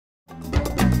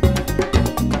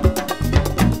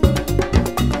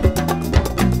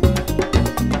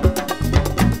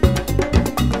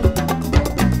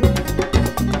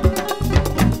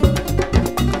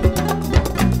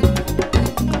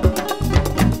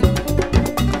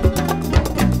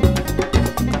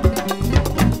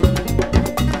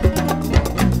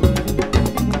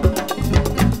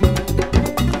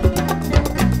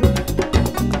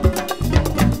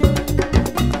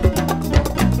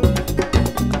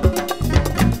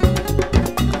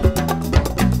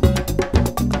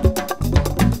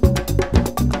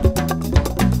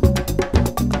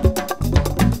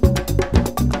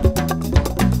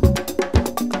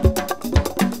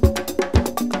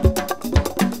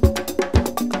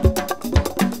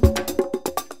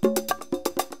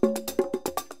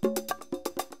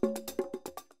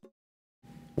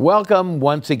Welcome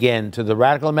once again to The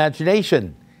Radical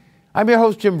Imagination. I'm your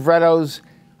host, Jim Vredos.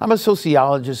 I'm a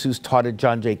sociologist who's taught at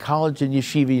John Jay College and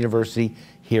Yeshiva University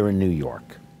here in New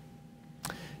York.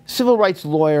 Civil rights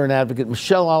lawyer and advocate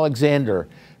Michelle Alexander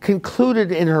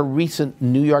concluded in her recent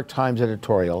New York Times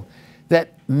editorial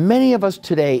that many of us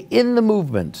today in the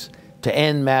movements to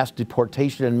end mass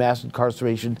deportation and mass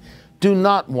incarceration do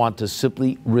not want to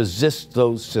simply resist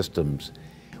those systems.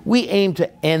 We aim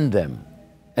to end them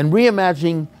and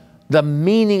reimagining the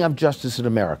meaning of justice in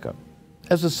America.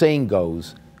 As the saying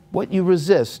goes, what you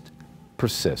resist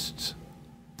persists.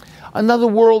 Another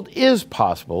world is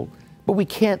possible, but we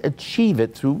can't achieve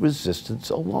it through resistance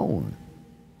alone.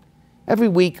 Every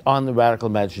week on The Radical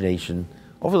Imagination,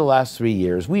 over the last 3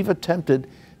 years, we've attempted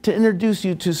to introduce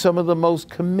you to some of the most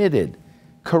committed,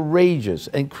 courageous,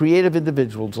 and creative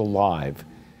individuals alive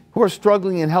who are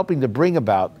struggling and helping to bring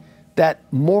about that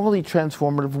morally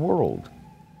transformative world.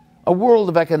 A world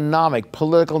of economic,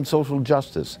 political, and social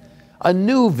justice. A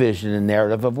new vision and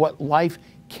narrative of what life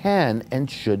can and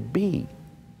should be.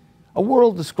 A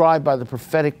world described by the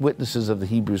prophetic witnesses of the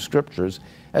Hebrew Scriptures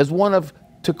as one of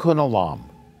tikkun olam,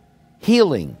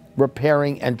 healing,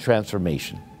 repairing, and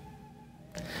transformation.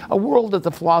 A world that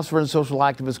the philosopher and social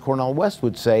activist Cornel West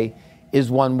would say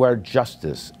is one where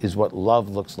justice is what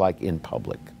love looks like in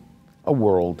public. A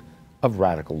world of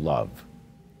radical love.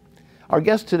 Our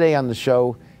guest today on the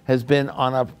show has been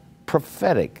on a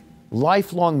prophetic,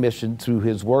 lifelong mission through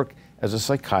his work as a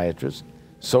psychiatrist,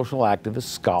 social activist,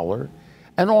 scholar,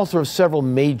 and author of several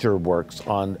major works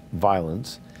on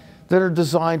violence that are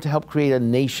designed to help create a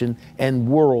nation and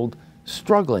world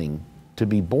struggling to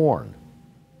be born.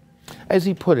 As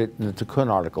he put it in the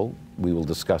Tikkun article we will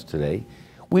discuss today,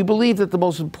 we believe that the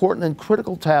most important and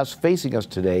critical task facing us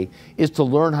today is to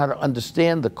learn how to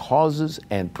understand the causes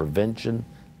and prevention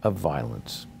of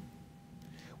violence.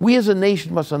 We as a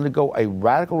nation must undergo a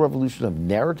radical revolution of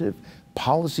narrative,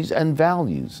 policies, and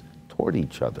values toward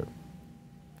each other.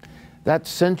 That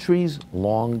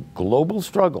centuries-long global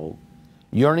struggle,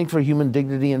 yearning for human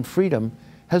dignity and freedom,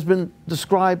 has been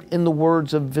described in the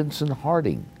words of Vincent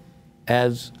Harding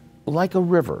as like a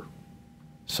river,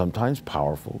 sometimes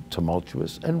powerful,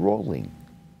 tumultuous, and rolling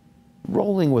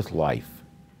with life,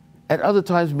 at other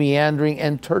times meandering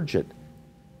and turgid,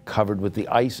 covered with the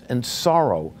ice and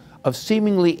sorrow of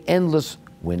seemingly endless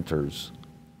winters,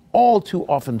 all too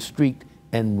often streaked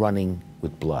and running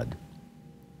with blood.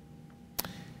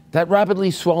 That rapidly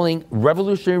swelling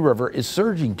revolutionary river is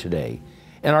surging today,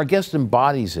 and our guest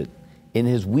embodies it in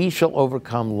his We Shall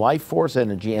Overcome life force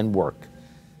energy and work,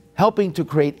 helping to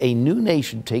create a new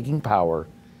nation taking power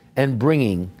and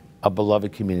bringing a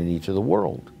beloved community to the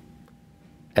world.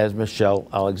 As Michelle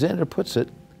Alexander puts it,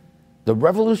 the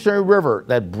revolutionary river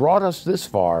that brought us this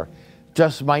far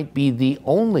just might be the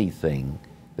only thing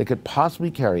that could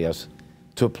possibly carry us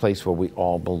to a place where we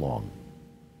all belong.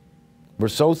 We're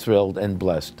so thrilled and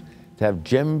blessed to have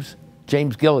James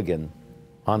Gilligan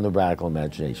on The Radical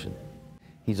Imagination.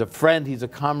 He's a friend, he's a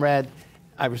comrade.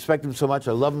 I respect him so much,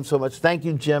 I love him so much. Thank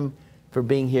you, Jim, for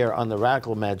being here on The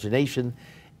Radical Imagination.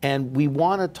 And we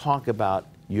want to talk about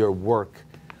your work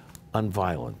on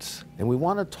violence. And we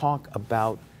want to talk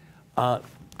about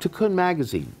Tikkun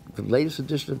Magazine, the latest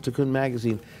edition of Tikkun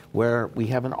Magazine, where we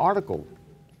have an article,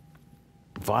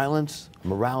 Violence,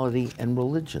 Morality, and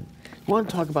Religion. We want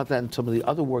to talk about that and some of the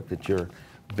other work that you've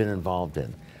been involved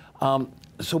in.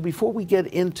 So before we get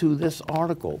into this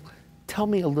article, tell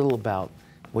me a little about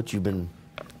what you've been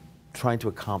trying to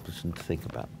accomplish and think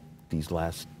about these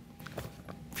last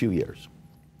few years.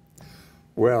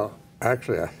 Well,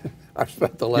 actually, I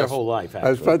spent the last... Your whole life,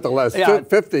 actually. I spent the last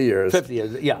 50 years. 50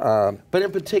 years, yeah. But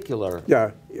in particular...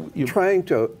 Yeah, trying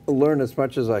to learn as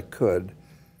much as I could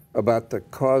about the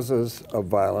causes of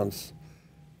violence,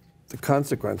 the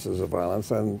consequences of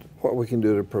violence, and what we can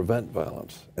do to prevent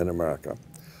violence in America.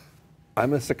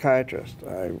 I'm a psychiatrist.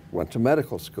 I went to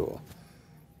medical school.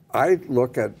 I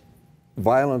look at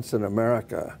violence in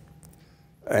America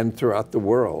and throughout the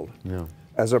world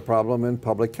as a problem in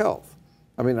public health.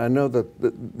 I mean, I know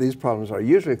that these problems are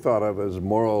usually thought of as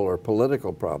moral or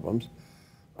political problems.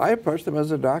 I approach them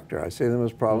as a doctor. I see them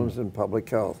as problems in public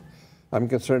health. I'm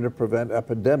concerned to prevent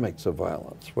epidemics of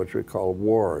violence, which we call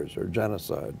wars or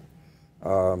genocide.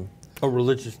 Or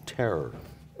religious terror.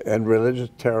 And religious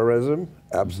terrorism,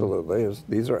 absolutely.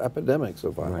 These are epidemics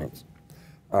of violence.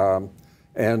 Right.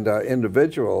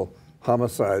 Individual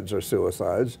homicides or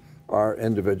suicides are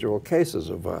individual cases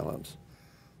of violence.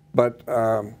 But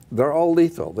they're all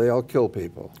lethal. They all kill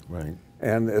people. Right.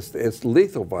 And it's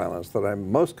lethal violence that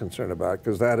I'm most concerned about,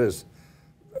 because that is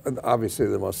obviously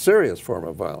the most serious form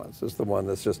of violence. It's the one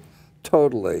that's just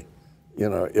totally you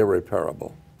know,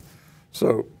 irreparable.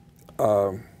 So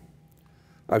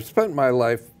I've spent my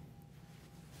life,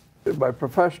 my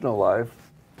professional life,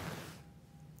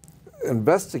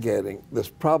 investigating this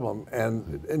problem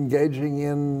and engaging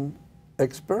in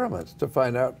experiments to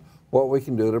find out what we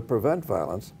can do to prevent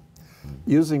violence,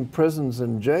 using prisons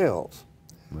and jails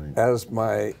as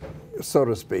my, so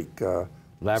to speak,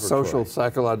 social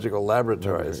psychological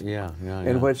laboratories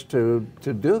in which to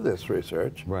do this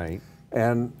research. Right.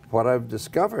 And what I've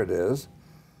discovered is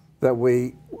that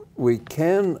we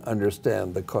can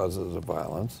understand the causes of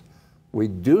violence. We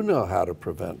do know how to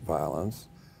prevent violence.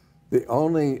 The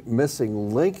only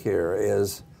missing link here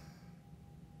is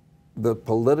the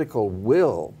political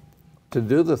will to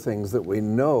do the things that we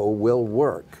know will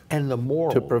work. And the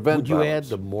moral. To prevent Would you violence. add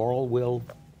the moral will?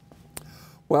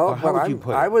 Well, how would you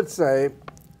put it? I would say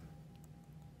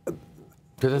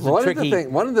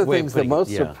one of the things that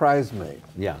most surprised me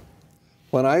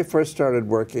when I first started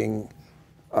working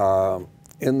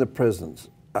in the prisons,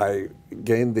 I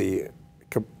gained the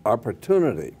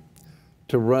opportunity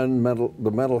to run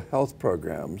the mental health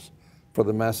programs for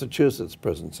the Massachusetts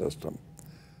prison system.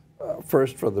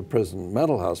 First for the prison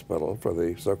mental hospital for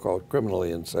the so-called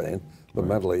criminally insane, the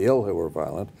mentally ill who were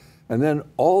violent, and then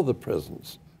all the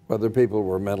prisons, whether people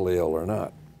were mentally ill or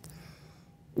not.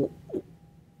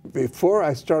 Before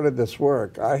I started this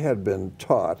work, I had been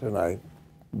taught, and I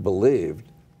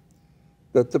believed,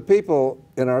 that the people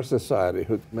in our society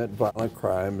who commit violent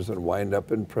crimes and wind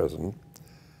up in prison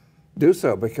do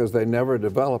so because they never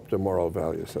developed a moral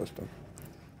value system,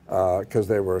 because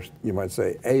they were, you might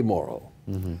say, amoral.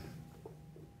 Mm-hmm.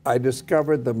 I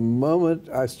discovered the moment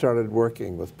I started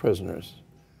working with prisoners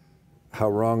how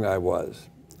wrong I was.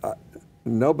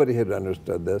 Nobody had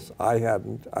understood this. I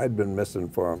hadn't. I'd been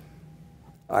misinformed.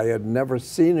 I had never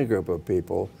seen a group of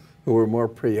people who were more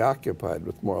preoccupied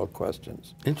with moral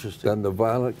questions than the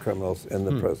violent criminals in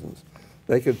the prisons.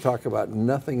 They could talk about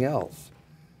nothing else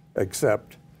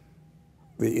except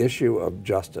the issue of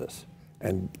justice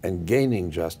and gaining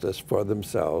justice for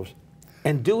themselves.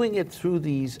 And doing it through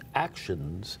these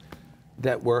actions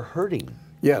that were hurting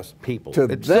people.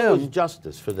 It still was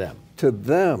justice for them. To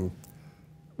them,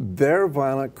 their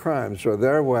violent crimes were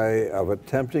their way of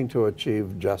attempting to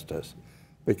achieve justice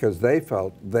because they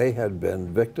felt they had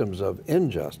been victims of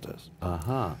injustice.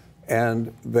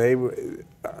 And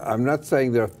I'm not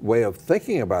saying their way of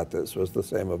thinking about this was the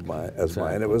same as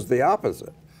mine. It was the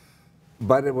opposite.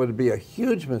 But it would be a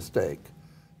huge mistake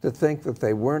to think that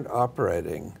they weren't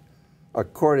operating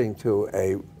according to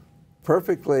a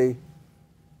perfectly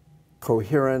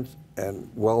coherent and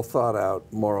well thought out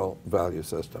moral value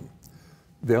system.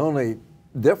 The only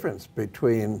difference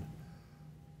between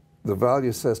the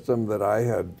value system that I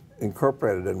had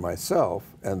incorporated in myself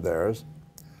and theirs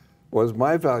was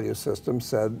my value system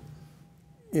said,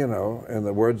 you know, in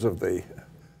the words of the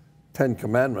 10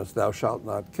 Commandments, thou shalt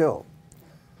not kill.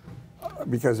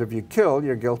 Because if you kill,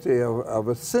 you're guilty of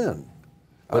a sin.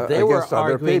 But they were against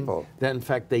other arguing people. that, in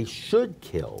fact, they should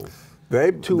kill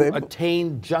to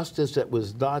attain justice that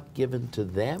was not given to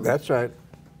them. That's right.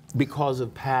 Because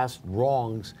of past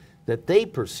wrongs that they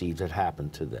perceived had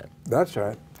happened to them. That's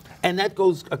right. And that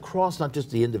goes across not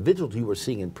just the individuals you were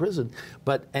seeing in prison,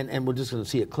 but, and we're just going to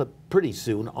see a clip pretty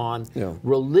soon on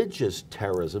religious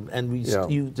terrorism. And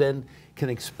you then can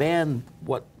expand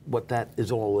what that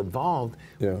is all involved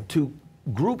to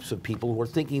groups of people who are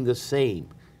thinking the same.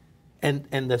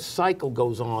 And the cycle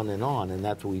goes on, and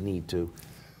that's what we need to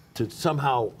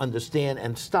somehow understand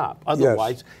and stop.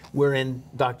 Otherwise, we're in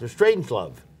Dr.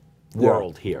 Strangelove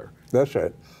world here. That's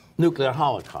right. Nuclear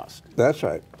holocaust. That's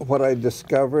right. What I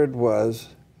discovered was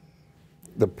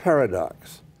the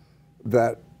paradox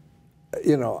that,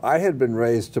 you know, I had been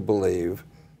raised to believe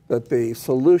that the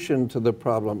solution to the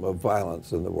problem of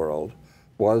violence in the world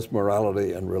was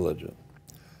morality and religion.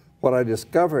 What I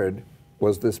discovered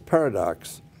was this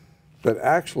paradox that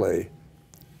actually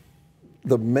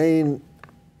the main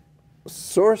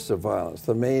source of violence,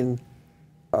 the main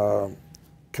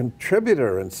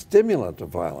contributor and stimulant of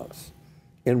violence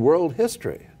in world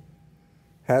history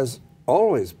has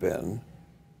always been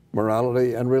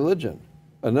morality and religion.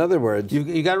 In other words,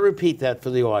 you got to repeat that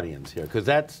for the audience here, because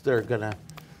they're gonna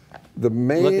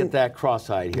look at that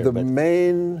cross-eyed here. The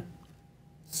main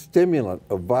stimulant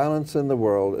of violence in the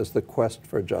world is the quest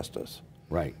for justice.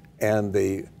 Right. And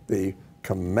the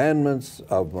commandments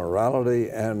of morality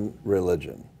and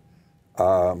religion.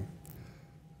 Tell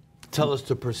us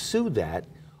to pursue that,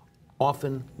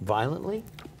 often violently?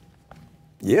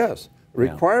 Yes,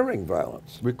 requiring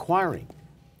violence. Requiring.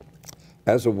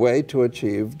 As a way to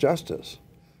achieve justice.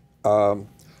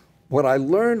 what I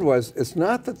learned was it's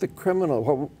not that the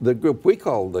the group we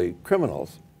call the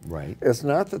criminals, right? It's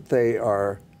not that they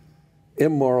are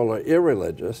immoral or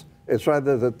irreligious. It's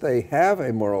rather that they have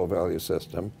a moral value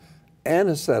system and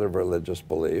a set of religious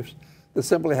beliefs that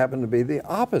simply happen to be the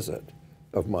opposite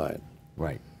of mine.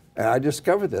 Right. And I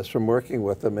discovered this from working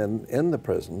with them in the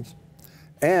prisons,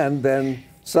 and then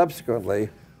subsequently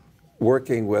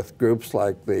working with groups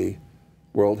like the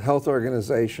World Health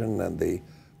Organization and the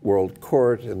World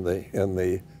Court in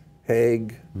the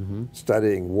Hague,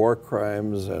 studying war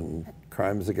crimes and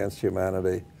crimes against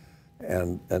humanity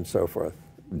and so forth,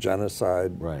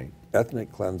 genocide, right,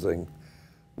 ethnic cleansing,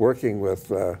 working with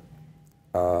the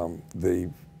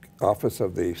Office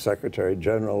of the Secretary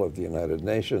General of the United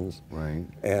Nations, right,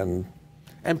 and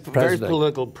very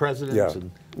political presidents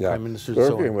and prime ministers.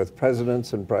 Working with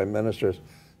presidents and prime ministers,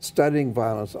 studying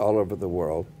violence all over the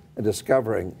world, and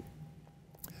discovering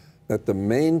that the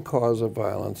main cause of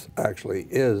violence actually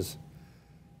is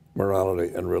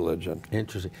morality and religion.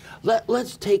 Interesting.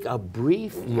 Let's take a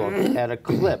brief look at a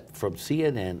clip from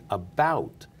CNN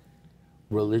about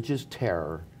religious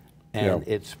terror and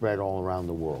its spread all around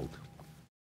the world.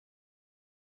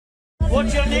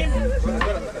 What's your name?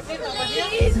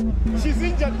 She's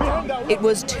injured behind that wall. It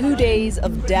was 2 days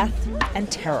of death and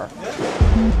terror.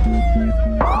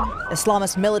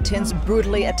 Islamist militants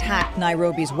brutally attacked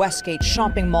Nairobi's Westgate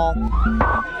shopping mall.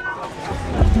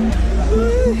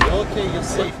 Okay, you're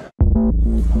safe.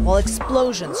 While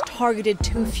explosions targeted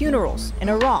 2 funerals in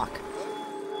Iraq,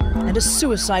 and a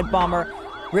suicide bomber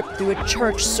ripped through a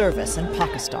church service in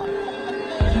Pakistan.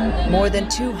 More than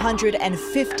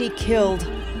 250 killed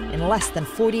in less than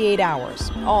 48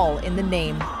 hours, all in the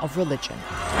name of religion.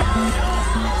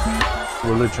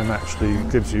 Religion actually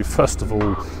gives you, first of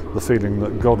all, the feeling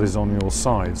that God is on your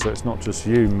side. So it's not just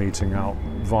you meting out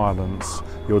violence,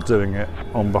 you're doing it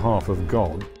on behalf of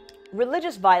God.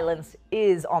 Religious violence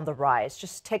is on the rise.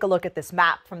 Just take a look at this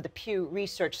map from the Pew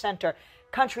Research Center.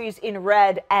 Countries in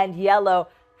red and yellow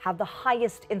have the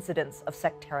highest incidence of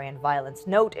sectarian violence.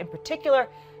 Note in particular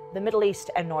the Middle East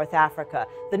and North Africa.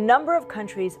 The number of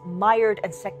countries mired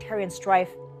in sectarian strife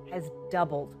has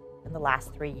doubled in the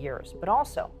last 3 years. But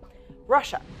also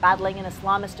Russia, battling an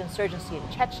Islamist insurgency in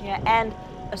Chechnya, and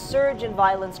a surge in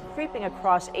violence creeping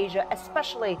across Asia,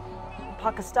 especially in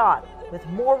Pakistan, with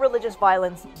more religious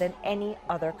violence than any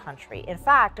other country. In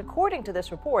fact, according to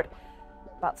this report,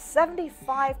 about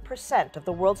 75% of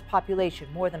the world's population,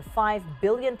 more than 5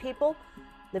 billion people,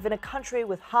 live in a country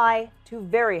with high to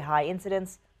very high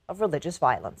incidence of religious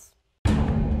violence.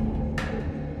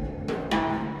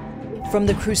 From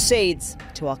the Crusades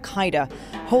to Al-Qaeda,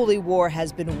 holy war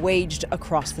has been waged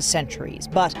across the centuries.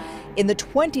 But in the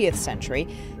 20th century,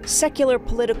 secular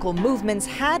political movements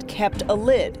had kept a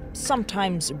lid,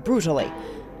 sometimes brutally,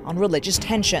 on religious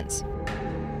tensions.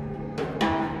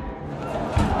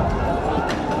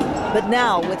 But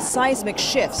now, with seismic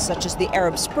shifts such as the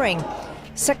Arab Spring,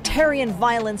 sectarian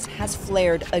violence has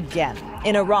flared again.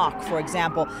 In Iraq, for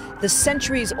example, the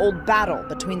centuries-old battle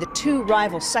between the 2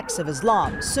 rival sects of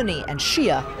Islam, Sunni and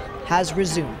Shia, has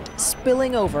resumed,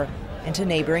 spilling over into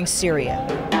neighboring Syria.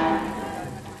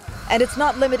 And it's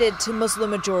not limited to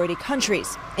Muslim-majority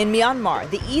countries. In Myanmar,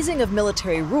 the easing of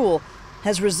military rule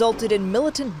has resulted in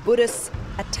militant Buddhists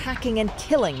attacking and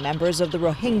killing members of the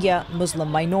Rohingya Muslim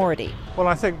minority. Well,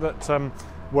 I think that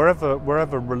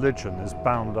wherever religion is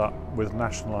bound up with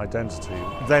national identity,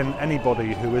 then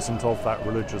anybody who isn't of that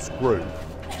religious group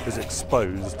is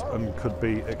exposed and could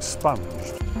be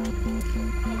expunged.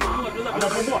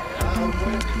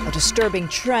 A disturbing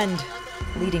trend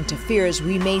leading to fears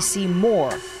we may see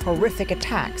more horrific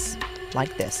attacks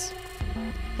like this.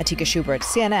 Atika Schubert,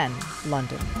 CNN,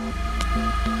 London.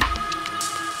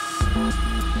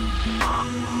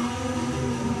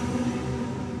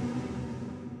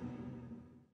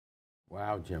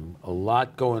 Wow, Jim, a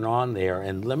lot going on there.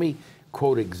 And let me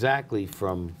quote exactly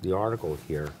from the article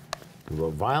here.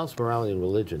 Violence, morality, and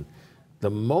religion. The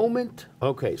moment,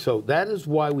 okay, so that is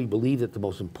why we believe that the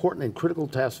most important and critical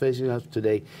task facing us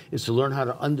today is to learn how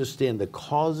to understand the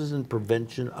causes and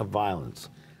prevention of violence.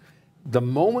 The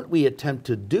moment we attempt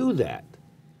to do that,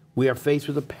 we are faced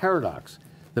with a paradox.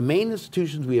 The main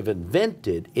institutions we have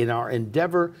invented in our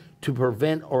endeavor to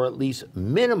prevent or at least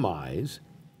minimize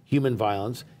human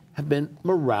violence have been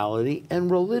morality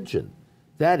and religion.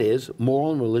 That is,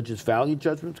 moral and religious value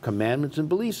judgments, commandments, and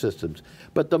belief systems.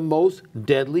 But the most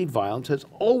deadly violence has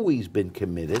always been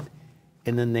committed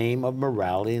in the name of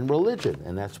morality and religion.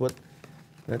 And that's what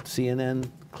that CNN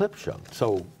clip showed.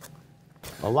 So,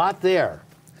 a lot there.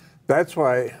 That's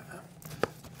why,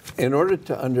 in order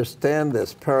to understand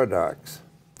this paradox,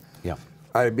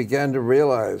 I began to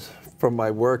realize from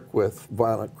my work with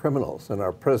violent criminals in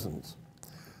our prisons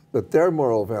that their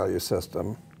moral value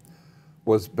system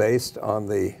was based on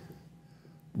the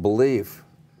belief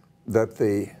that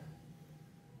the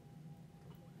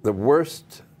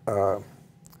worst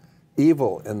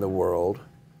evil in the world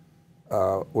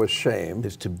was shame.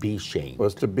 Is to be shamed.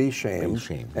 Was to be shamed,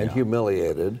 and yeah.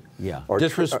 humiliated. Yeah. Or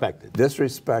disrespected.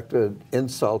 Disrespected,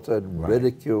 insulted, right.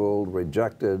 ridiculed,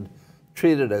 rejected,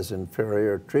 treated as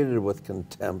inferior, treated with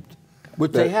contempt.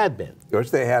 Which they had been.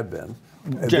 Which they had been.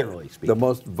 Generally speaking. The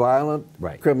most violent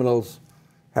right. criminals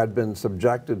had been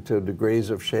subjected to degrees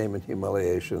of shame and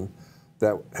humiliation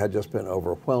that had just been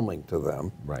overwhelming to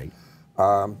them. Right.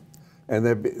 And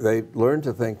they learned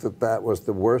to think that that was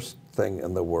the worst thing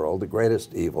in the world, the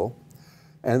greatest evil,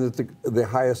 and that the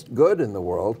highest good in the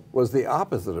world was the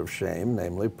opposite of shame,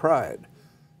 namely pride.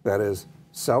 That is,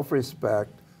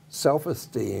 self-respect,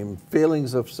 self-esteem,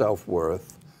 feelings of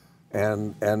self-worth,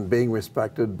 and being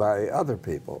respected by other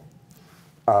people.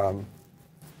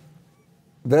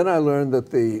 Then I learned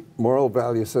that the moral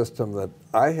value system that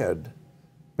I had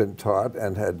been taught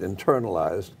and had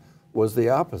internalized was the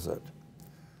opposite.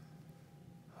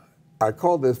 I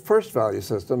called this first value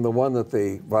system, the one that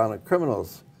the violent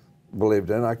criminals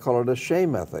believed in, I call it a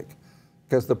shame ethic,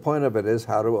 because the point of it is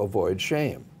how to avoid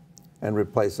shame and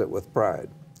replace it with pride.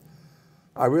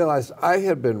 I realized I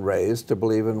had been raised to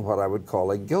believe in what I would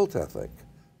call a guilt ethic,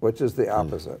 which is the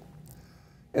opposite.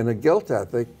 In a guilt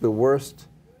ethic, the worst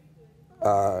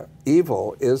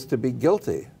evil is to be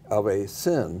guilty of a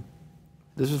sin.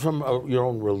 This is from your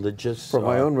own religious From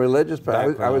my own religious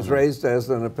background. I was right. raised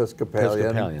as an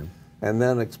Episcopalian. And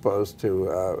then exposed to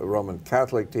Roman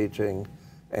Catholic teaching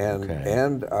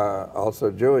and also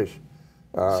Jewish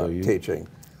teaching.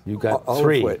 You got all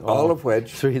three. All of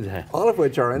which Three all of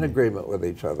which are in agreement with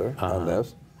each other on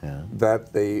this. Yeah.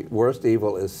 That the worst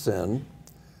evil is sin,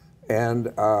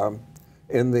 and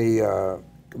in the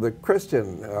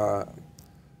Christian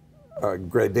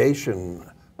gradation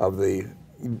of the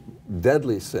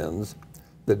deadly sins,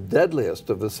 the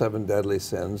deadliest of the 7 deadly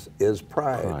sins is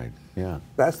pride. Pride. Yeah.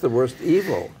 That's the worst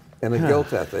evil in a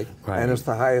guilt ethic, right. and it's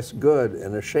the highest good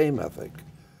in a shame ethic.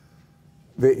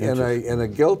 In a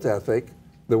guilt ethic,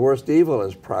 the worst evil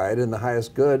is pride, and the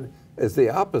highest good is the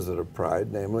opposite of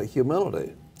pride, namely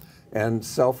humility, and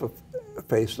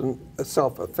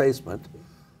self-effacement,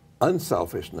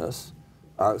 unselfishness,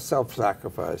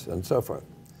 self-sacrifice, and so forth.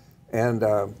 And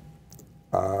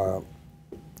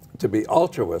to be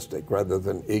altruistic rather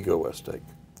than egoistic.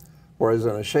 Whereas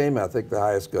in a shame ethic, the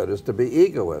highest good is to be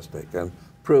egoistic and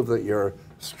prove that you're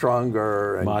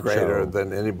stronger and Macho. greater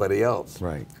than anybody else.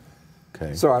 Right.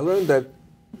 Okay. So I learned that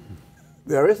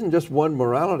there isn't just one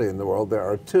morality in the world, there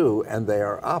are 2, and they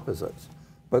are opposites.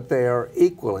 But they are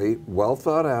equally well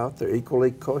thought out, they're equally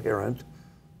coherent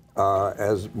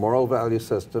as moral value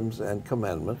systems and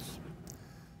commandments.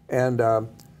 And there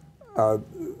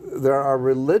are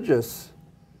religious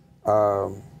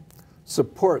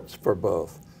supports for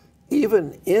both.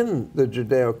 Even in the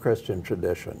Judeo-Christian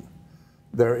tradition,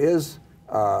 there is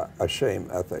a shame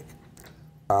ethic,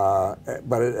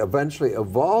 but it eventually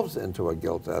evolves into a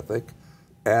guilt ethic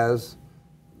as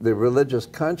the religious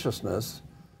consciousness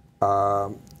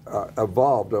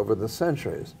evolved over the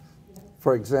centuries.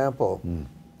 For example,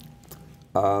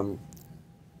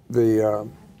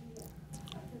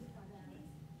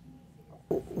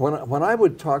 when I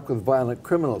would talk with violent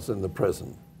criminals in the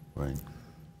prison, right.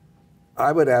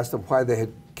 I would ask them why they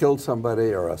had killed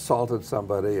somebody or assaulted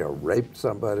somebody or raped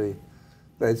somebody.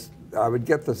 I would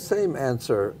get the same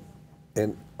answer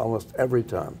in almost every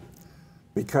time,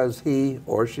 because he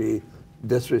or she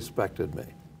disrespected me.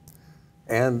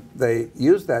 And they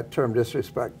used that term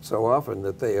disrespect so often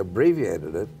that they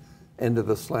abbreviated it into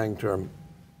the slang term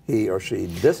he or she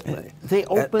dissed me. They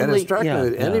openly, and it struck me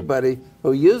that anybody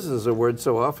who uses a word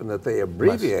so often that they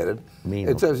abbreviate it,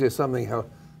 it tells you something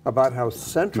about how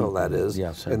central that is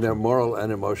in their moral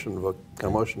and emotional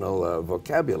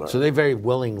vocabulary. So they very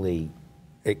willingly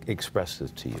expressed this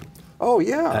to you. Oh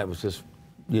yeah. That was just,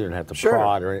 you didn't have to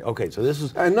prod or anything. Okay, so this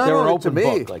is, and not they were only an open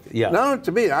to me, book. Not only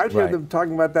to me, I'd hear them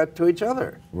talking about that to each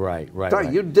other. Right.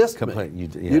 You dissed me.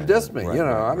 You dissed me. You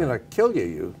know, I'm going to kill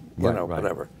you. You know,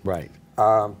 whatever. Right.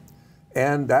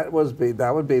 And that would be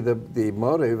the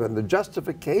motive and the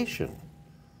justification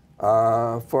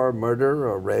for murder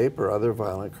or rape or other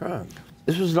violent crimes.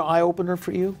 This was an eye-opener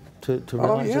for you to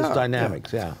realize this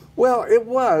dynamics, Well, it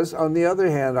was. On the other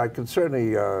hand, I could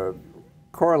certainly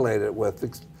correlate it with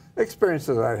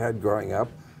experiences I had growing up.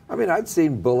 I mean, I'd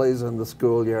seen bullies in the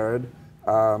schoolyard.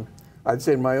 I'd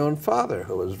seen my own father,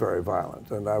 who was very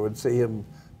violent, and I would see him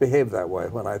behave that way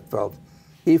when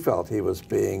he felt he was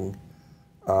being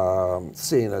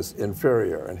seen as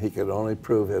inferior, and he could only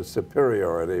prove his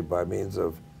superiority by means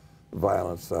of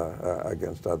violence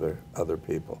against other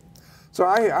people. So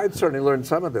I'd certainly learned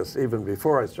some of this even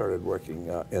before I started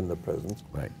working in the prisons.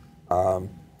 Right. And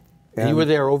you were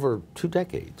there over 2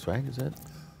 decades, right? Is that?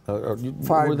 Or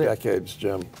 5 decades,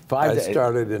 Jim. I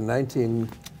started in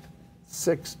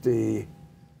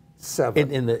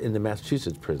 1967. In the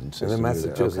Massachusetts prison system. In the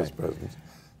Massachusetts prisons.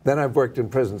 Then I've worked in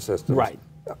prison systems. Right.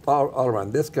 All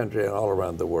around this country and all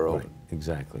around the world. Right.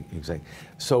 Exactly.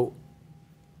 So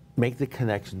make the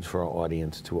connections for our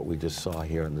audience to what we just saw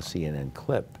here in the CNN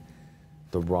clip,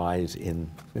 the rise in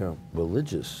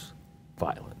religious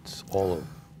violence.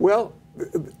 Well,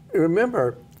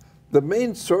 remember, the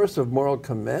main source of moral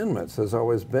commandments has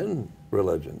always been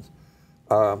religions.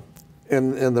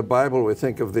 In the Bible, we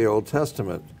think of the Old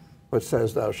Testament, which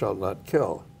says, "Thou shalt not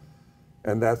kill."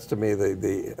 And that's, to me,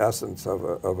 the essence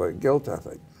of a guilt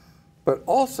ethic. But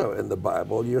also in the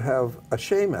Bible, you have a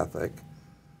shame ethic,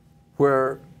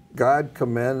 where God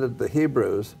commanded the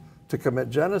Hebrews to commit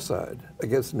genocide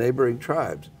against neighboring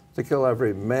tribes, to kill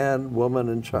every man, woman,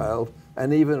 and child,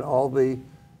 and even all the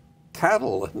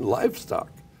cattle and livestock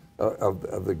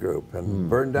of the group, and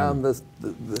burn down the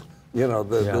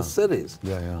cities.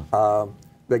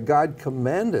 That God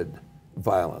commanded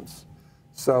violence.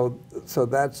 So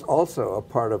that's also a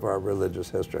part of our religious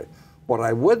history. What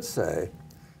I would say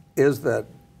is that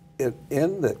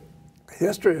in the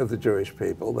history of the Jewish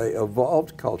people, they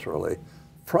evolved culturally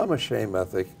from a shame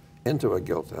ethic into a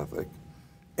guilt ethic.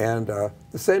 And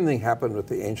the same thing happened with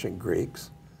the ancient Greeks,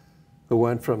 who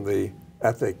went from the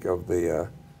ethic of the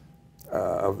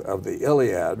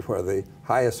Iliad, where the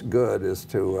highest good is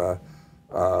to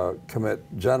commit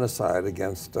genocide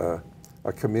against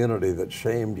a community that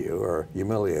shamed you or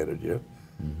humiliated you,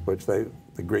 which the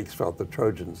Greeks felt the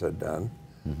Trojans had done.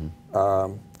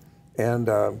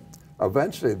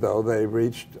 Eventually, though,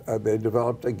 they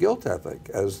developed a guilt ethic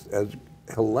as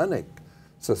Hellenic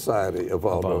society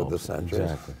evolved over the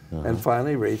centuries, and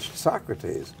finally reached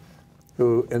Socrates,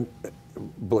 who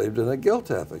believed in a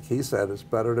guilt ethic. He said it's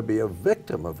better to be a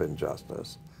victim of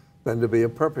injustice than to be a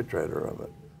perpetrator of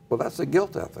it. Well, that's a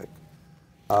guilt ethic.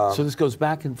 So this goes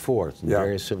back and forth in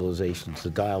various civilizations, the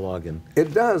dialogue and...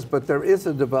 It does, but there is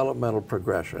a developmental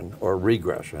progression or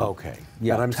regression. Okay.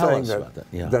 Yeah, and I'm saying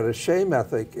that a shame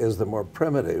ethic is the more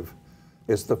primitive.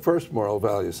 It's the first moral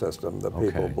value system that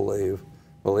people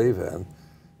believe in.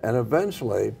 And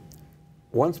eventually,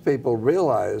 once people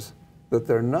realize that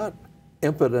they're not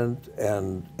impotent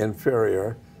and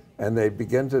inferior, and they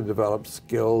begin to develop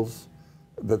skills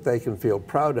that they can feel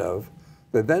proud of,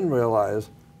 they then realize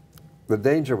the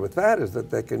danger with that is that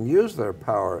they can use their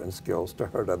power and skills to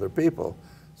hurt other people.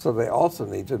 So they also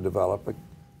need to develop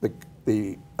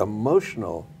the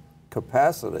emotional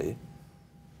capacity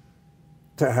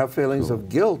to have feelings of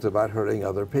guilt about hurting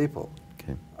other people.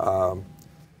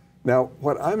 Now,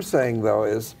 what I'm saying, though,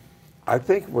 is I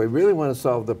think if we really want to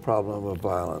solve the problem of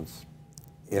violence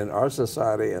in our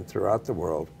society and throughout the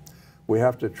world, we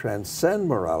have to transcend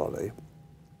morality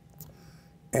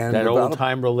and that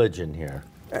old-time religion here.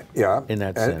 In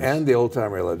that sense. And the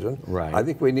old-time religion. Right. I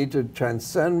think we need to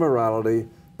transcend morality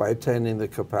by attaining the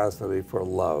capacity for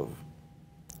love.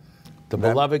 The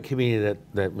beloved community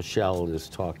that Michelle is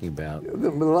talking about.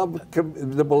 The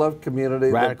beloved community.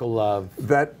 Radical love.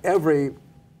 That every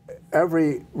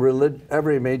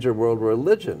major world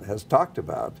religion has talked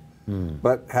about,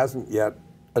 but hasn't yet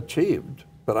achieved.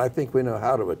 But I think we know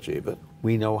how to achieve it.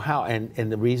 We know how, and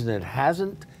the reason it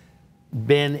hasn't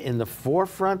been in the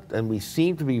forefront and we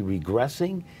seem to be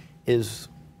regressing is...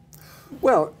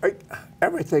 Well,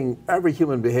 every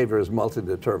human behavior is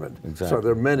multi-determined. Exactly. So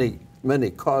there are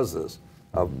many causes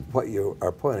of what you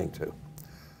are pointing to.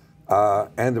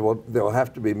 And there will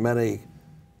have to be many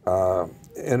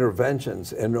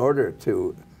interventions in order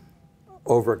to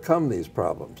overcome these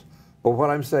problems. But what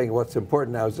I'm saying, what's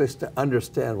important now is just to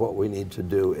understand what we need to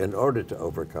do in order to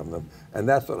overcome them. And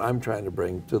that's what I'm trying to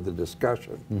bring to the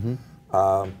discussion.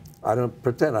 I don't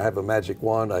pretend I have a magic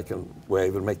wand I can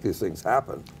wave and make these things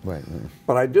happen. Right.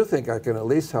 But I do think I can at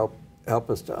least help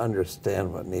us to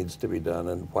understand what needs to be done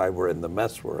and why we're in the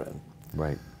mess we're in.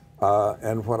 Right.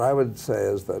 And what I would say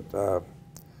is that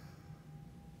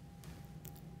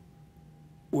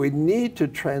we need to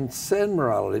transcend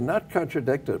morality, not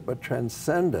contradict it, but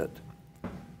transcend it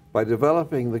by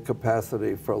developing the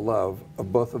capacity for love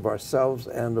of both of ourselves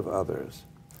and of others,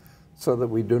 so that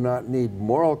we do not need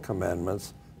moral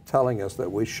commandments telling us that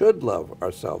we should love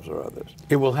ourselves or others.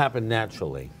 It will happen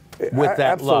naturally with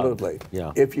that love. Absolutely.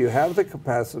 If you have the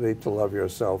capacity to love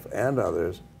yourself and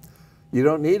others, You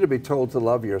don't need to be told to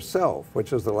love yourself,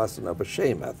 which is the lesson of a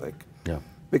shame ethic. Yeah.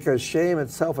 Because shame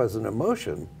itself as an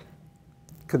emotion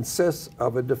consists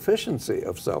of a deficiency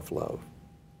of self-love.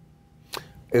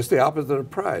 It's the opposite of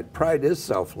pride. Pride is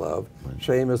self-love. Right.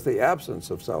 Shame is the absence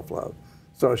of self-love.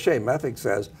 So a shame ethic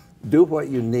says, do what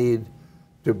you need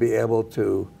to be able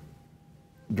to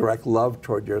direct love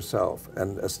toward yourself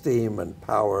and esteem and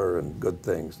power and good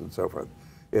things and so forth.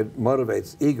 It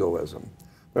motivates egoism,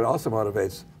 but it also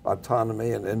motivates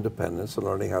autonomy and independence and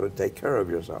learning how to take care of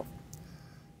yourself.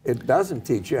 It doesn't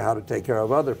teach you how to take care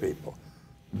of other people.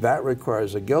 That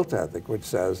requires a guilt ethic, which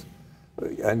says,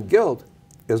 and guilt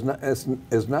is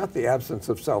not the absence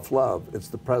of self-love, it's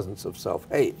the presence of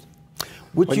self-hate.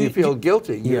 When you feel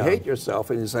guilty, you hate yourself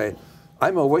and you say,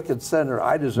 I'm a wicked sinner,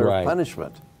 I deserve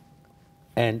punishment.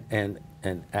 And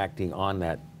acting on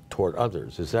that toward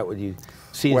others. Is that what you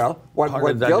see? Well, what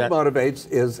guilt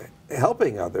motivates is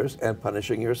helping others and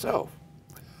punishing yourself.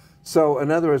 So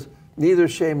in other words, neither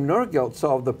shame nor guilt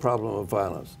solve the problem of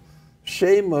violence.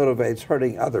 Shame motivates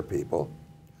hurting other people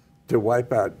to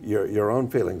wipe out your own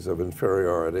feelings of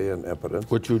inferiority and impotence.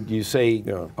 Which would you say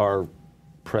our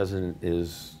president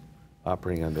is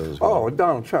operating under as well? Oh,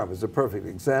 Donald Trump is a perfect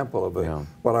example of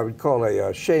what I would call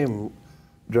a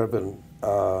shame-driven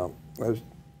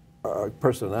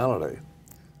personality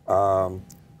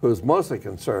who's mostly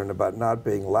concerned about not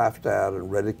being laughed at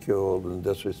and ridiculed and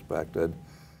disrespected.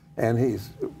 And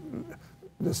he's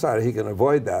decided he can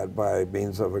avoid that by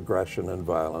means of aggression and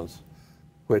violence,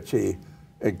 which he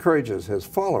encourages his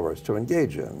followers to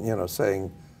engage in,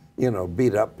 saying,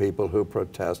 beat up people who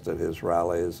protest at his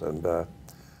rallies and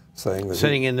saying that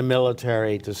sending in the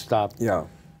military to stop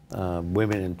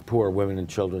women and poor women and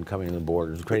children coming to the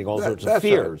borders, creating all sorts of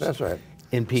fears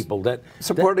in people.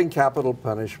 Supporting capital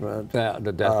punishment.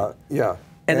 The death.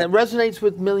 And that resonates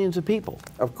with millions of people.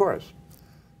 Of course.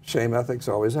 Shame ethics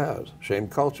always has. Shame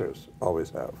cultures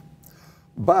always have.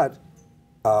 But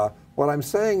what I'm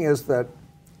saying is that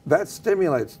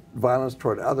stimulates violence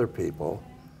toward other people,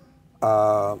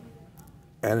 and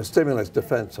it stimulates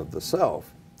defense of the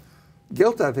self.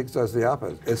 Guilt ethics does the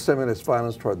opposite. It stimulates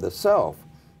violence toward the self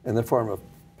in the form of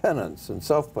penance and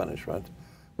self-punishment,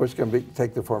 which can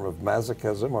take the form of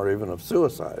masochism or even of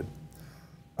suicide,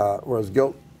 whereas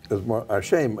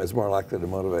shame is more likely to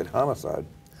motivate homicide.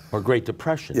 Or Great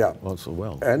Depression. Yeah. Also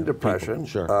well. And depression.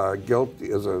 Sure. Guilt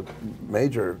is a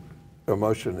major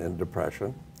emotion in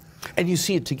depression. And you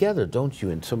see it together, don't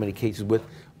you, in so many cases with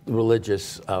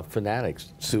religious fanatics,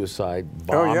 suicide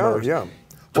bombers. Oh, yeah.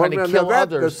 Trying to kill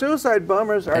others. The suicide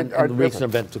bombers are the recent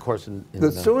events, of course.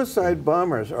 The suicide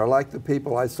bombers are like the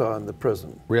people I saw in the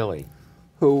prison. Really?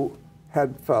 Who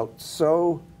had felt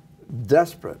so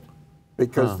desperate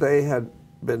because they had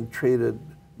been treated,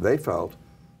 they felt,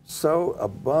 so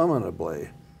abominably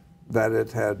that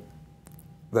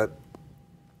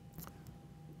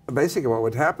basically what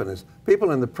would happen is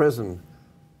people in the prison,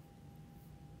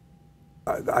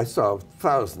 I saw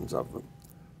thousands of them,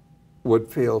 would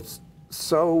feel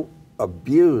so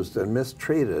abused and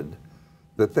mistreated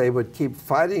that they would keep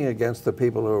fighting against the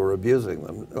people who were abusing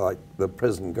them, like the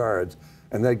prison guards,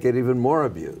 and they'd get even more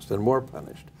abused and more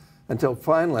punished. Until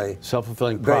finally,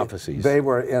 self-fulfilling prophecies. They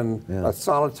were in a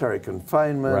solitary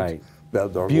confinement. Right. The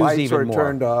lights were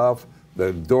turned off.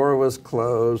 The door was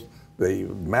closed. The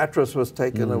mattress was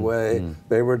taken away.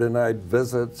 They were denied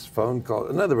visits, phone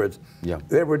calls. In other words,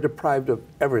 they were deprived of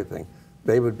everything.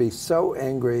 They would be so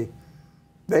angry,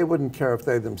 they wouldn't care if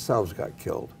they themselves got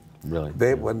killed. Really?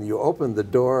 When you opened the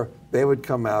door, they would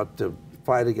come out to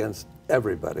fight against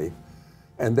everybody,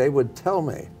 and they would tell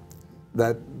me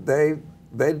that they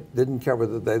didn't care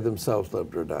whether they themselves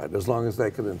lived or died, as long as they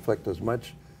could inflict as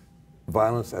much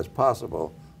violence as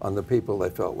possible on the people they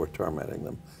felt were tormenting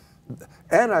them.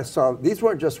 And I saw, these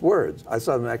weren't just words, I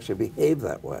saw them actually behave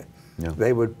that way.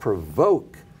 They would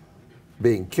provoke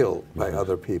being killed by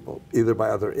other people, either by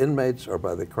other inmates or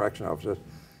by the correction officers.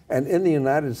 And in the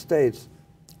United States,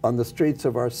 on the streets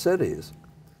of our cities,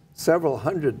 several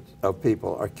hundred of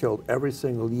people are killed every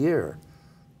single year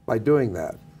by doing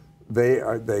that.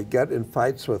 They get in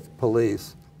fights with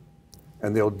police,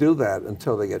 and they'll do that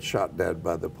until they get shot dead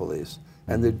by the police.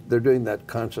 And they're doing that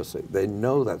consciously. They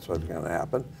know that's what's going to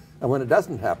happen. And when it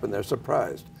doesn't happen, they're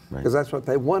surprised, because that's what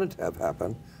they wanted to have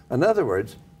happen. In other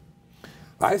words,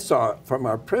 I saw from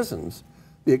our prisons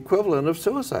the equivalent of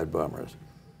suicide bombers.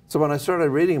 So when I started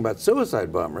reading about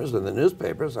suicide bombers in the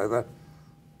newspapers, I thought,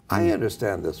 I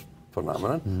understand this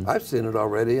phenomenon. I've seen it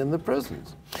already in the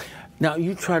prisons. Now,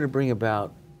 you try to bring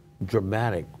about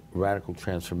dramatic, radical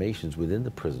transformations within the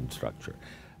prison structure,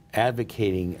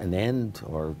 advocating an end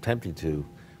or attempting to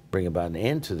bring about an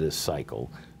end to this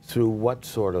cycle Through what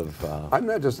sort of... I'm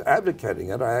not just advocating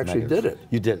it, I actually did it.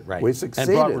 You did, right. We succeeded.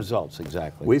 And brought results,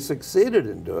 exactly. We succeeded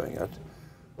in doing it.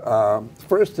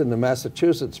 First in the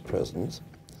Massachusetts prisons.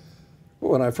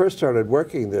 When I first started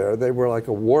working there, they were like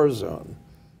a war zone.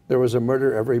 There was a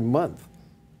murder every month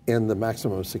in the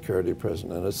maximum security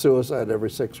prison and a suicide every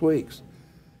 6 weeks.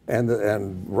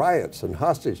 And riots and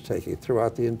hostage taking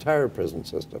throughout the entire prison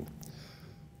system.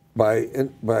 By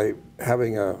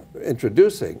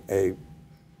introducing a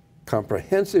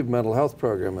comprehensive mental health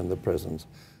program in the prisons,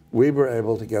 we were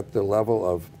able to get the level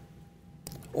of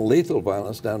lethal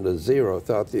violence down to 0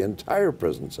 throughout the entire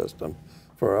prison system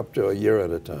for up to a year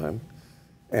at a time.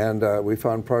 And we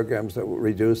found programs that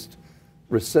reduced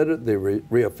the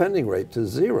reoffending rate to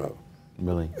 0.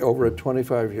 Really? Over a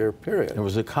 25-year period. It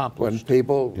was accomplished.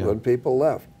 When people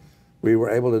left. We were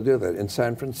able to do that. In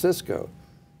San Francisco,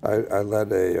 I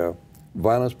led a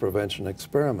violence prevention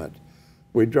experiment.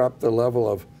 We dropped the level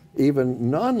of even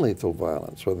non-lethal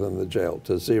violence within the jail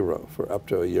to 0 for up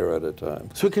to a year at a time.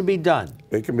 So it can be done.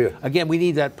 It can be. Again, we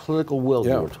need that political will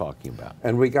you were talking about.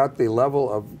 And we got the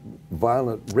level of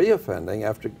violent reoffending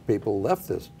after people left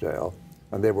this jail,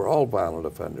 and they were all violent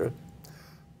offenders.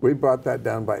 We brought that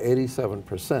down by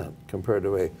 87% compared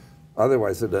to a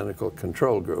otherwise identical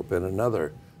control group in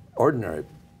another ordinary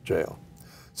jail.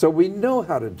 So we know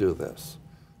how to do this.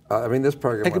 I mean, this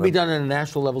program... It can be done at a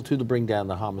national level, too, to bring down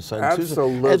the homicide.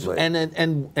 Absolutely.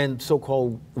 And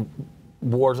so-called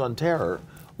wars on terror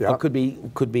could be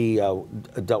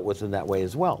dealt with in that way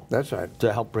as well. That's right.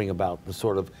 To help bring about the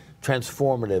sort of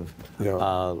transformative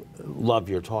love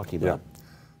you're talking about.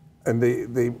 And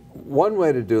the one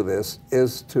way to do this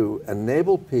is to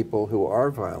enable people who are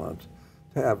violent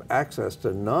to have access to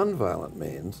nonviolent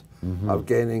means of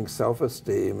gaining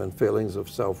self-esteem and feelings of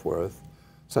self-worth,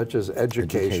 such as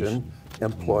education,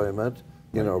 employment,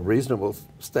 reasonable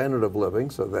standard of living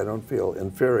so they don't feel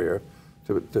inferior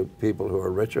to people who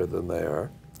are richer than they are,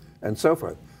 and so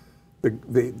forth.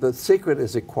 The secret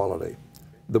is equality.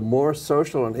 The more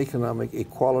social and economic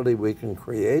equality we can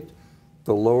create,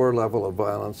 the lower level of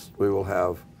violence we will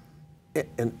have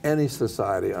in any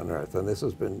society on earth, and this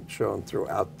has been shown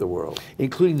throughout the world.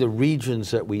 Including the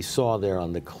regions that we saw there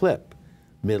on the clip,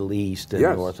 Middle East and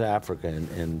North Africa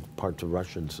and parts of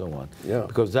Russia and so on. Yeah.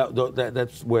 Because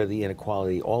that's where the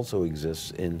inequality also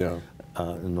exists in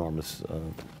enormous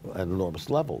at enormous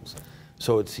levels.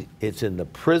 So it's in the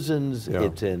prisons,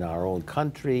 it's in our own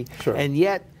country, and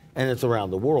it's around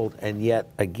the world, and yet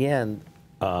again,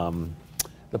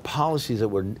 the policies that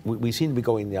we seem to be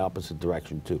going in the opposite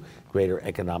direction to greater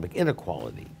economic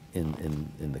inequality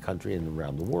in the country and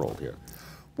around the world here.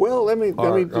 Well, let me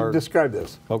describe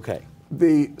this. Okay.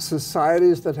 The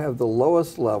societies that have the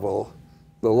lowest level,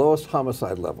 the lowest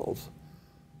homicide levels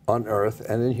on Earth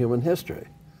and in human history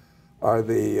are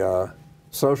the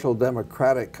social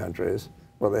democratic countries,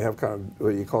 where they have kind of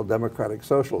what you call democratic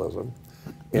socialism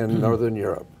in Northern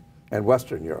Europe and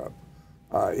Western Europe.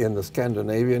 In the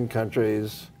Scandinavian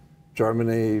countries,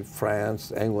 Germany,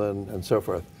 France, England, and so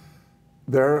forth,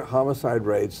 their homicide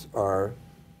rates are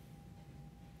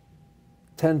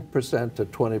 10% to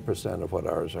 20% of what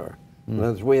ours are. In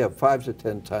other words, we have 5 to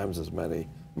 10 times as many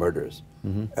murders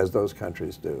as those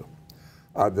countries do.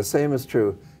 The same is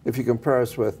true if you compare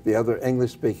us with the other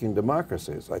English-speaking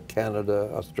democracies like Canada,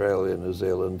 Australia, New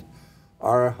Zealand.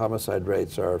 Our homicide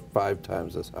rates are 5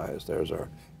 times as high as theirs are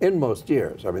in most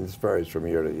years. I mean, this varies from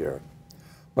year to year.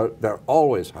 But they're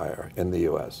always higher in the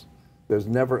U.S. There's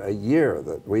never a year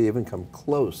that we even come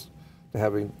close to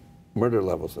having murder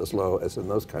levels as low as in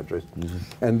those countries.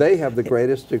 And they have the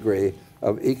greatest degree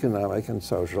of economic and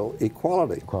social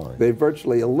equality. They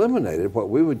virtually eliminated what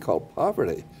we would call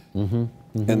poverty in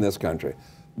this country.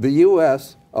 The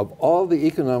U.S., of all the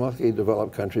economically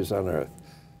developed countries on earth,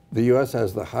 the U.S.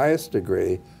 has the highest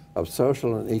degree of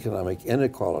social and economic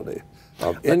inequality,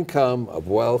 of income, of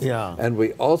wealth, and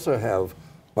we also have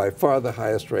by far the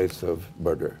highest rates of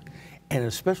murder. And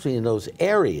especially in those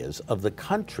areas of the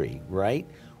country, right,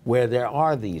 where there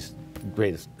are these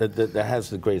greatest, that has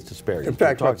the greatest disparities. In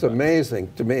fact, what's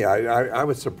amazing to me, I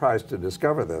was surprised to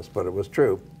discover this, but it was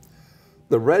true.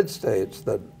 The red states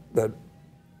that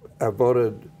have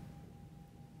voted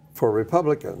for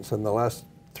Republicans in the last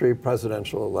 3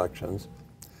 presidential elections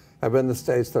have been the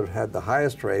states that have had the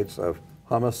highest rates of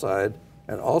homicide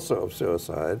and also of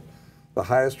suicide, the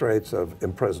highest rates of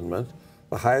imprisonment,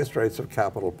 the highest rates of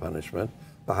capital punishment,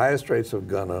 the highest rates of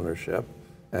gun ownership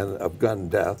and of gun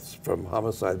deaths from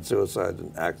homicide, suicide,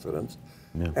 and accidents,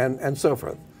 and so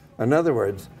forth. In other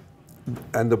words,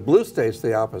 and the blue states,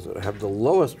 the opposite, have the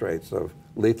lowest rates of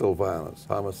lethal violence,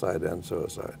 homicide and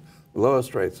suicide,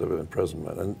 lowest rates of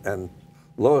imprisonment, and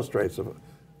lowest rates of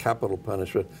capital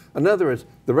punishment. In other words,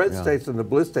 the red states and the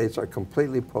blue states are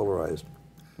completely polarized.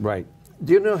 Right.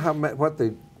 Do you know what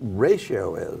the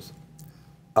ratio is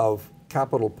of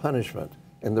capital punishment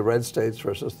in the red states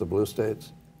versus the blue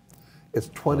states? It's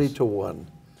 20 to 1.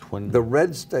 20. The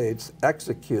red states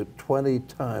execute 20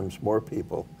 times more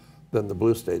people than the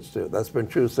blue states do. That's been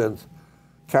true since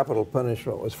capital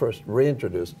punishment was first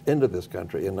reintroduced into this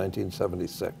country in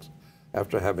 1976,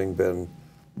 after having been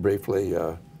briefly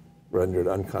rendered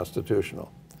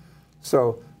unconstitutional.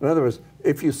 So, in other words,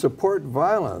 if you support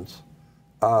violence,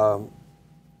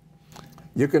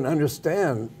 you can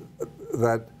understand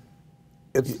that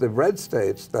it's the red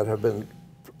states that have been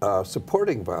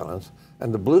supporting violence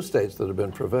and the blue states that have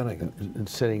been preventing it. And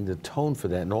setting the tone for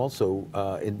that, and also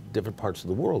in different parts of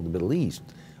the world, the Middle East,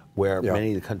 where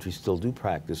many of the countries still do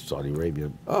practice, Saudi Arabia,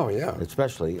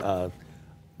 especially,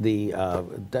 the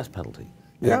death penalty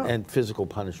and physical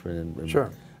punishment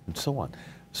and so on.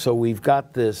 So we've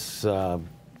got this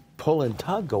pull and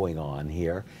tug going on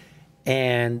here,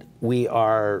 and we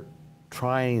are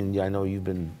trying, I know you've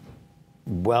been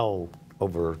well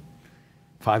over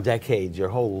 5 decades, your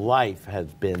whole life has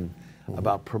been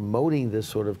about promoting this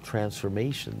sort of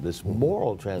transformation, this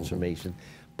moral transformation,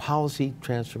 policy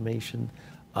transformation,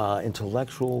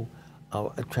 intellectual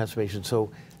transformation.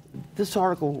 So this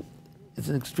article is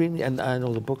an extremely, and I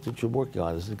know the book that you're working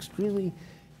on is an extremely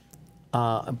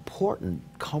important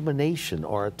culmination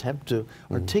or attempt to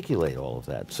articulate all of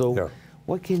that. So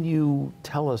what can you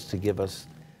tell us to give us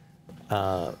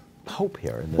hope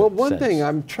here? In well, one thing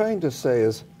I'm trying to say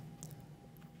is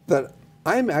that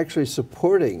I'm actually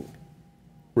supporting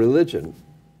religion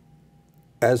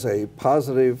as a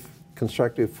positive,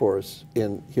 constructive force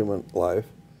in human life.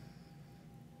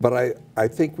 But I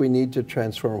think we need to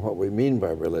transform what we mean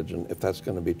by religion if that's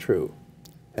going to be true,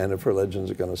 and if religions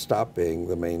are going to stop being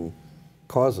the main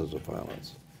causes of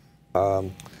violence.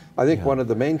 I think one of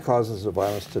the main causes of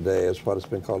violence today is what has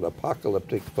been called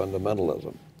apocalyptic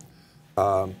fundamentalism.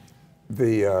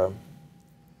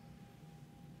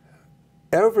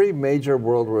 Every major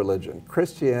world religion,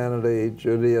 Christianity,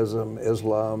 Judaism,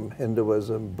 Islam,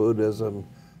 Hinduism, Buddhism,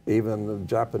 even the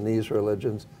Japanese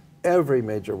religions, every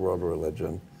major world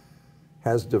religion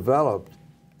has developed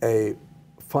a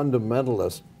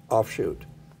fundamentalist offshoot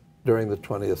during the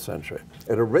 20th century.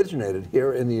 It originated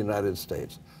here in the United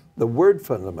States. The word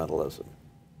fundamentalism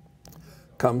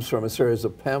comes from a series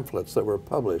of pamphlets that were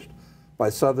published by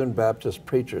Southern Baptist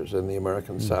preachers in the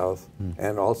American South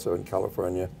and also in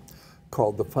California,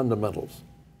 called the fundamentals.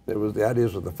 The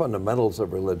ideas were the fundamentals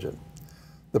of religion.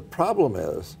 The problem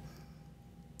is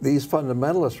these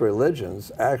fundamentalist religions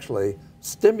actually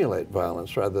stimulate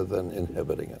violence rather than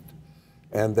inhibiting it.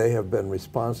 And they have been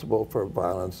responsible for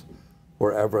violence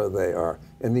wherever they are.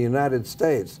 In the United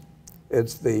States,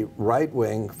 it's the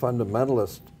right-wing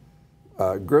fundamentalist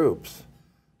groups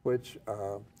which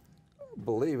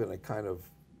believe in a kind of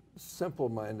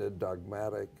simple-minded,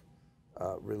 dogmatic,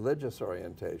 religious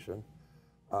orientation,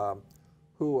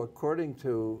 who, according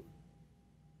to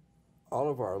all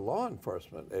of our law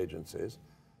enforcement agencies,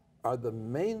 are the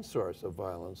main source of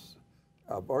violence,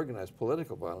 of organized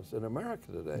political violence in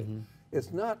America today.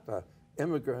 It's not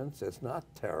immigrants, it's not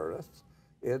terrorists,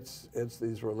 it's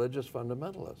these religious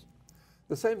fundamentalists.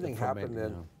 The same thing happened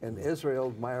in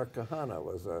Israel. Meir Kahane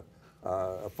was a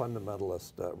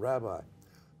fundamentalist rabbi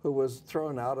who was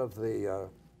thrown out of the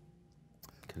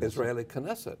Israeli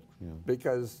Knesset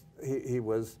because he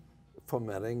was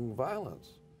fomenting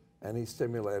violence, and he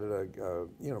stimulated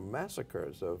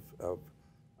massacres of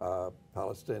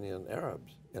Palestinian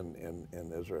Arabs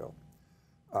in Israel.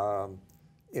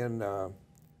 In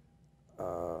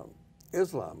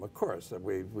Islam, of course,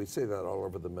 we see that all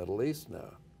over the Middle East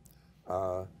now.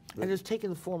 And it's taken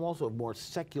the form also of more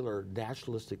secular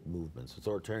nationalistic movements,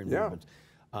 authoritarian movements,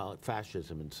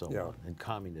 fascism and so on, and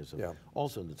communism,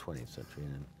 also in the 20th century.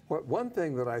 One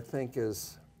thing that I think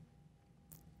is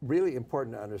really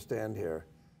important to understand here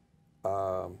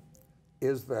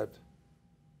is that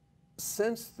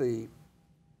since the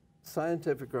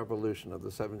scientific revolution of the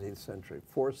 17th century,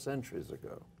 4 centuries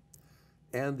ago,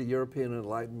 and the European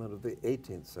Enlightenment of the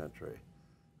 18th century,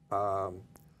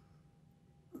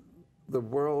 the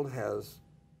world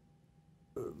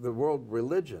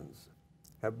religions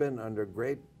have been under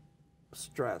great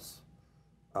stress.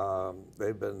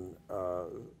 They've been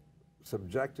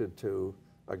subjected to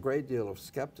a great deal of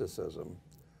skepticism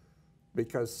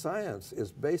because science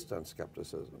is based on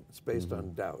skepticism. It's based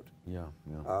on doubt.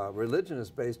 Religion is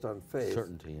based on faith.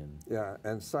 Certainty and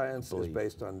and science is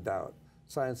based on doubt.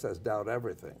 Science says doubt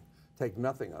everything. Take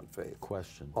nothing on faith.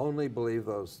 Question. Only believe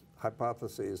those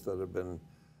hypotheses that have been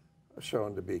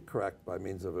shown to be correct by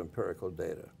means of empirical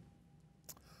data.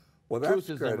 Well, Truth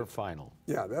is never final.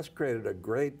 Yeah, that's created a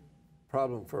great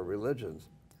problem for religions.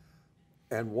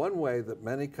 And one way that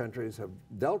many countries have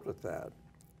dealt with that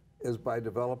is by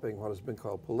developing what has been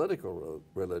called political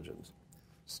religions,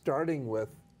 starting with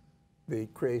the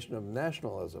creation of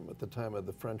nationalism at the time of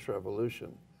the French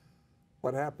Revolution.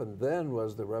 What happened then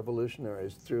was the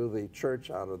revolutionaries threw the church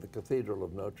out of the Cathedral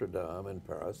of Notre Dame in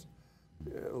Paris,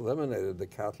 eliminated the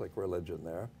Catholic religion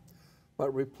there,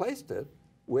 but replaced it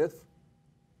with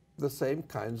the same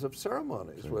kinds of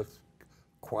ceremonies, with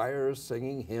choirs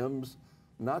singing hymns,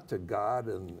 not to God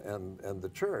and the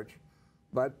church,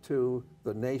 but to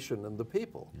the nation and the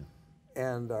people. Yeah.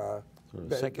 And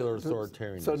sort of secular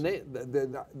authoritarianism. So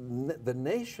the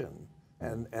nation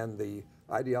and the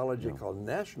ideology called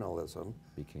nationalism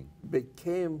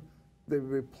became the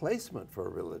replacement for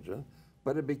religion,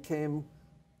 but it became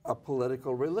a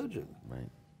political religion. Right.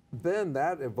 Then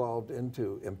that evolved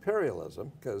into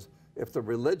imperialism, because if the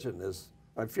religion is,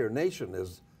 if your nation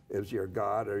is your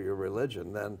God or your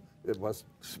religion, then it must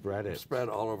spread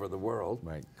all over the world.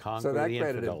 Right. So that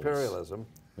created imperialism.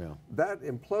 Yeah. That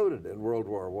imploded in World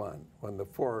War I when the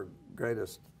four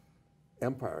greatest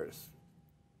empires,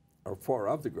 or four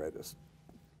of the greatest,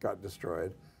 got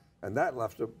destroyed, and that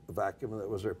left a vacuum that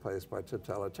was replaced by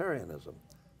totalitarianism,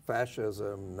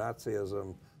 fascism,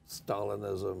 Nazism,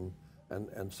 Stalinism,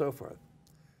 and so forth.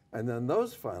 And then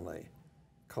those finally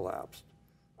collapsed.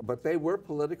 But they were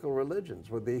political religions.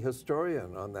 With the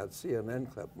historian on that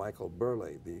CNN clip, Michael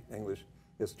Burley, the English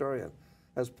historian,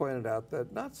 has pointed out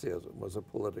that Nazism was a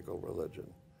political religion.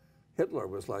 Hitler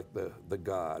was like the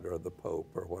god or the pope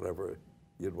or whatever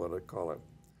you'd want to call him,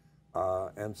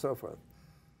 and so forth.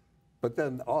 But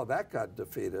then all that got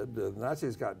defeated. The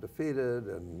Nazis got defeated,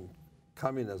 and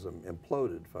communism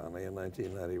imploded finally in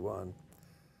 1991.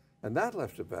 And that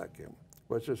left a vacuum,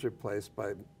 which was replaced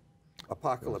by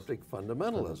apocalyptic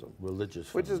fundamentalism.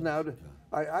 Religious which is now,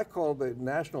 I call the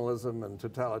nationalism and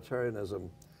totalitarianism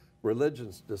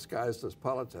religions disguised as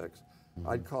politics.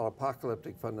 I'd call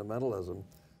apocalyptic fundamentalism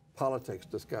politics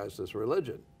disguised as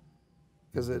religion,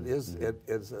 because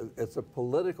it's a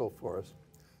political force.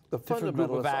 The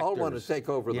fundamentalists all want to take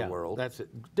over the world. That's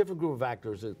it. Different group of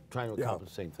actors are trying to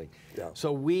accomplish the same thing. Yeah.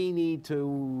 So we need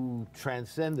to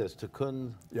transcend this.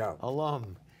 Tikkun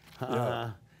Olam.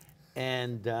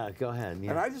 And go ahead.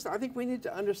 And I think we need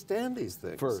to understand these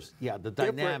things first. Yeah, the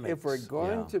dynamics. If we're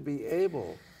going to be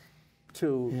able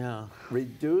to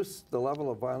reduce the level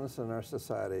of violence in our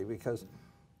society, because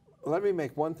let me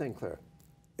make one thing clear.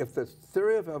 If the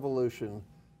theory of evolution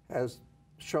has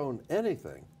shown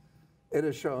anything, it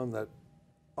has shown that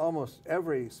almost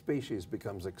every species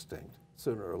becomes extinct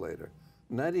sooner or later.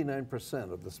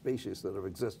 99% of the species that have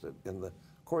existed in the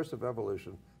course of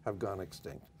evolution have gone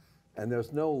extinct. And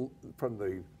there's no, from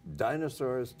the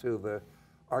dinosaurs to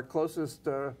our closest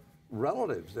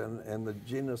relatives in the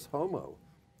genus Homo,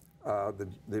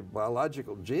 the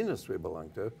biological genus we belong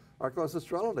to, our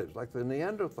closest relatives, like the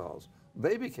Neanderthals,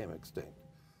 they became extinct.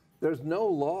 There's no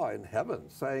law in heaven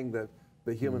saying that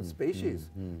the human species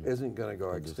isn't going to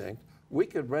go extinct. We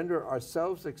could render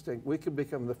ourselves extinct. We could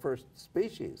become the first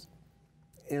species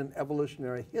in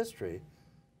evolutionary history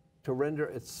to render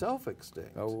itself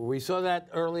extinct. We saw that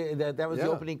earlier. That was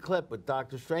the opening clip with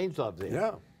Dr. Strangelove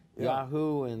there.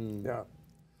 Yahoo and... Yeah.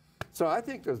 So I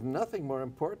think there's nothing more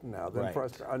important now than for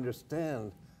us to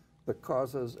understand the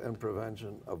causes and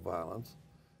prevention of violence.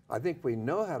 I think we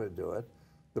know how to do it.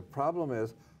 The problem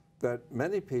is that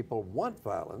many people want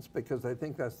violence because they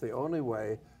think that's the only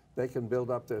way they can build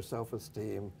up their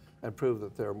self-esteem and prove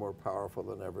that they're more powerful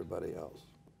than everybody else.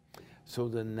 So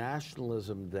the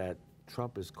nationalism that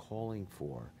Trump is calling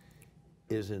for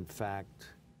is in fact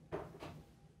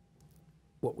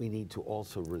what we need to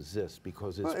also resist,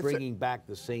 because it's bringing back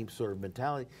the same sort of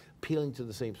mentality, appealing to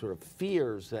the same sort of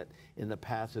fears that in the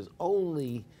past has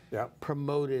only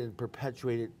promoted and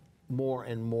perpetuated more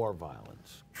and more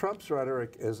violence. Trump's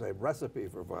rhetoric is a recipe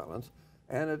for violence,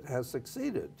 and it has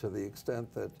succeeded to the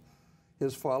extent that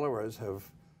his followers have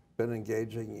been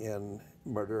engaging in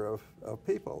murder of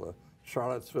people. The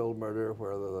Charlottesville murder,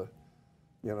 where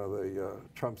the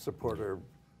Trump supporter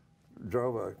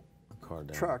drove a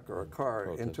truck or a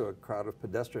car into a crowd of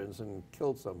pedestrians and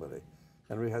killed somebody.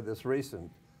 And we had this recent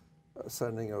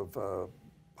sending of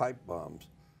pipe bombs.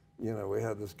 We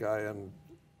had this guy in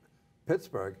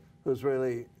Pittsburgh who's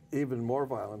really even more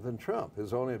violent than Trump.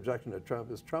 His only objection to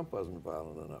Trump is Trump wasn't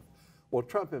violent enough. Well,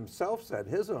 Trump himself said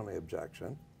his only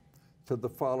objection to the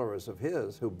followers of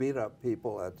his who beat up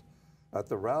people at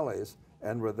the rallies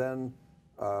and were then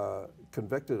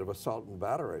convicted of assault and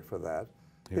battery for that,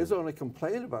 His only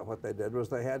complaint about what they did was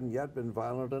they hadn't yet been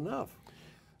violent enough.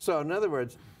 So in other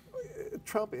words,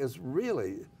 Trump is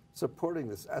really supporting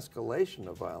this escalation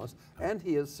of violence, and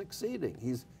he is succeeding.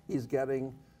 He's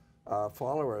getting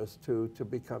followers to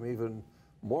become even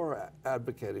more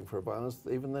advocating for violence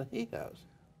even than he has.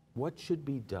 What should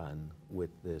be done with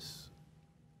this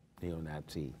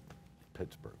neo-Nazi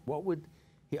Pittsburgh? What would,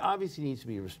 he obviously needs to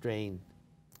be restrained,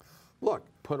 look,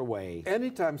 put away.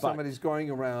 Anytime somebody's going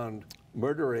around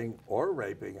murdering or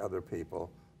raping other people,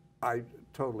 I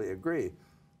totally agree.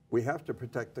 We have to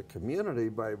protect the community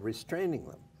by restraining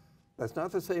them. That's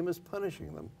not the same as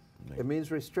punishing them. Right. It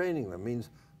means restraining them, means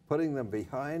putting them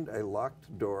behind a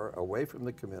locked door away from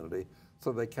the community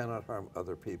so they cannot harm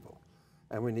other people.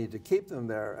 And we need to keep them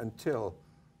there until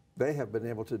they have been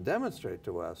able to demonstrate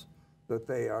to us that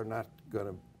they are not going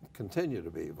to continue to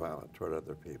be violent toward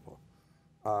other people.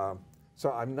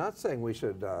 So I'm not saying we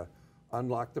should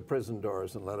unlock the prison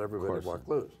doors and let everybody walk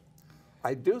loose.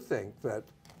 I do think that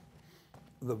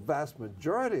the vast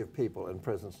majority of people in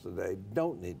prisons today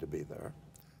don't need to be there.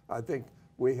 I think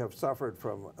we have suffered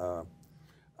from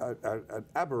an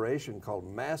aberration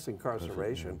called mass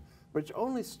incarceration, which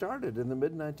only started in the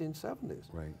mid-1970s.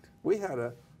 Right. We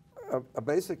had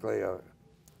basically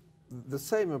the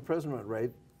same imprisonment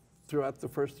rate throughout the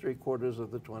first 3/4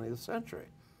 of the 20th century.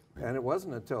 Right. And it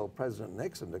wasn't until President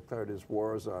Nixon declared his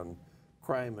wars on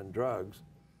crime and drugs,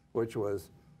 which was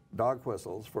dog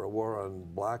whistles for a war on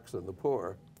blacks and the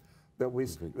poor, that we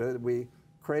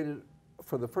created,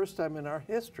 for the first time in our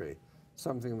history,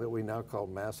 something that we now call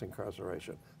mass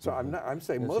incarceration. So I'm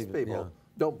saying most people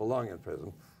don't belong in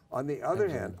prison. On the other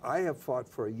hand, I have fought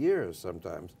for years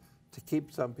sometimes to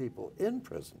keep some people in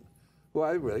prison who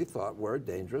I really thought were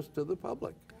dangerous to the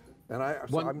public. And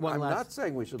I'm not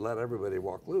saying we should let everybody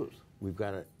walk loose. We've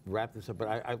got to wrap this up, but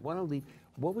I want to leave.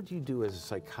 What would you do as a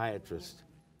psychiatrist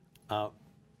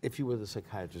if you were the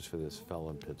psychiatrist for this fellow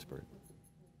in Pittsburgh?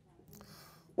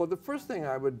 Well, the first thing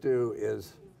I would do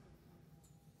is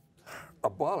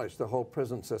abolish the whole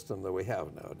prison system that we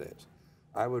have nowadays.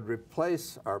 I would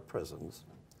replace our prisons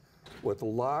with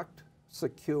locked,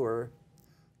 secure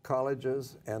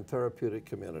colleges and therapeutic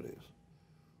communities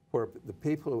where the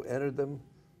people who entered them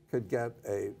could get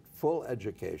a full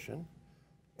education,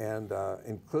 and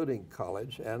including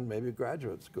college and maybe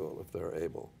graduate school if they're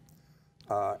able.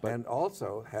 And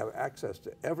also have access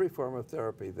to every form of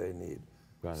therapy they need.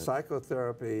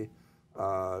 Psychotherapy,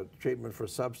 treatment for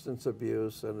substance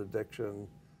abuse and addiction,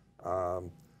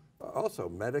 also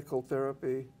medical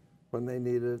therapy when they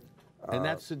need it. And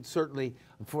that's certainly,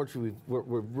 unfortunately,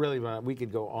 we're really running, we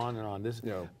could go on and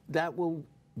on. That will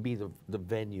be the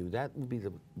venue, that will be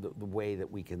the way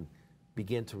that we can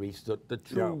begin to reach the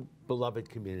true beloved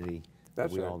community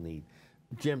that we all need.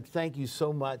 Jim, thank you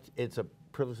so much. It's a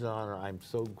privilege and honor. I'm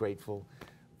so grateful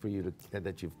for you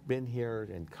that you've been here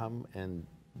and come, and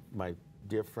my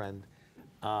dear friend,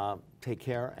 take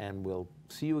care, and we'll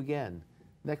see you again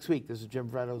next week. This is Jim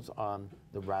Vredos on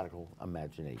The Radical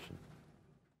Imagination.